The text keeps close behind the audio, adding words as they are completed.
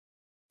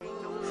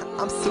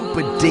I'm super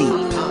deep.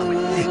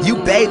 You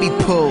baby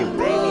pool.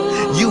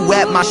 You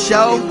at my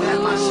show,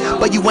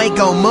 but you ain't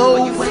gon'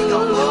 move.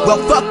 Well,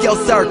 fuck your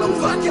circle.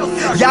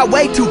 Y'all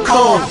way too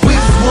cool. We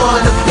just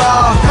wanna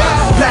ball.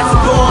 Plastic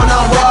on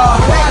our wall.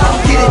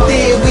 Get it,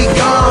 then we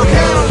gone.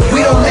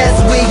 We don't mess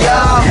with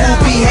y'all who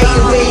be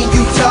hating when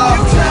you talk.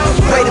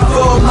 Waiting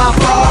for my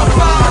fall.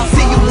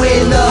 See you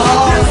in the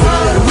hall.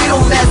 We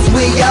don't mess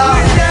with y'all.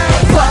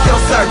 Fuck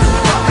your circle.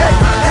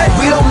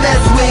 We don't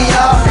mess with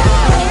y'all.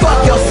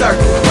 Fuck your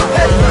circle.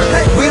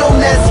 We don't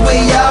mess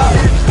with y'all.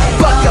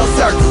 Fuck your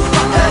circle.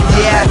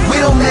 Yeah, we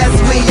don't mess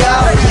with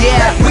y'all.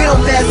 Yeah, we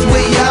don't mess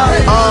with y'all.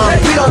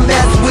 We don't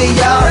mess with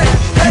y'all.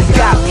 You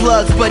got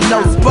plugs but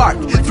no spark.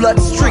 Flood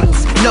the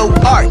streets, no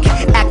arc.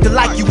 Acting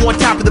like you on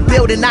top of the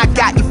building. I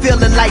got you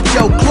feeling like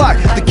Joe Clark.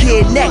 The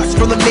kid next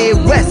from the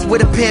Midwest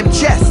with a pimp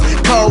chest,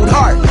 cold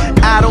heart.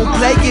 I don't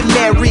play, get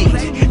married.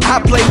 I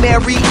play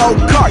Mario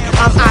Kart.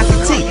 I'm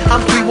ICT,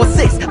 I'm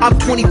 316, I'm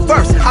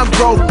 21st, I'm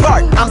Grove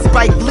Park. I'm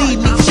Spike Lee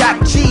meets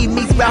Shock G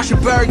meets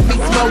Rauschenberg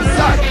meets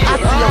Mozart. I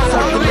see your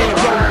circle in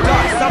your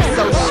darts. I'm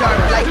so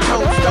sharp like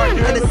Cold Start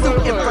in a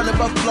suit in front of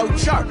a flow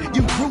chart.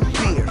 You root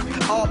beer,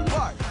 all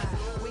part.